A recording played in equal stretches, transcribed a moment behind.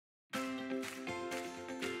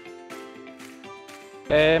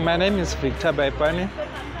My name is Victor Baepane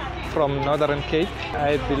from Northern Cape.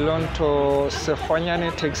 I belong to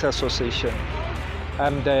Sefonyane Taxi Association.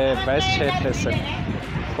 I'm the vice chairperson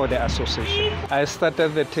for the association. I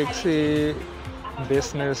started the taxi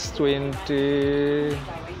business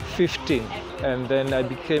 2015 and then I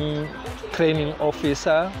became training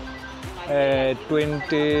officer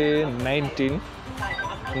 2019.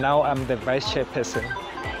 Now I'm the vice chairperson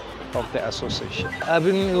of the association. I've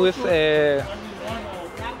been with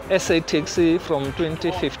SA Taxi from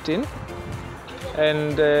 2015,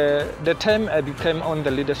 and the time I became on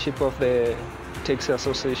the leadership of the taxi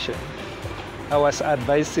association, I was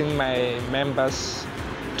advising my members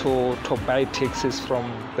to buy taxis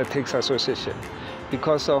from the taxi association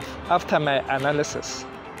because of, after my analysis,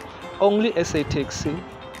 only SA Taxi,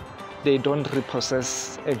 they don't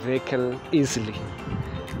repossess a vehicle easily.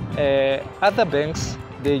 Other banks,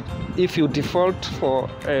 if you default for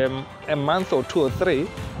a month or 2 or 3,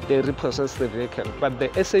 they repossess the vehicle. But the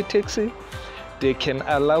SA Taxi, they can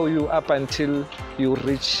allow you up until you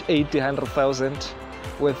reach 100,000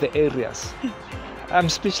 with the areas. I'm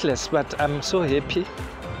speechless, but I'm so happy.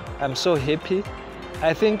 I'm so happy.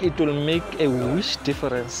 I think it will make a huge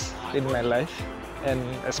difference in my life, and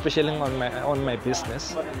especially on my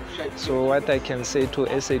business. So what I can say to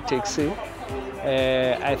SA Taxi,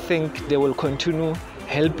 I think they will continue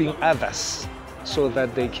helping others so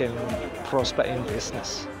that they can prosper in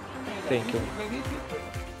business. Thank you.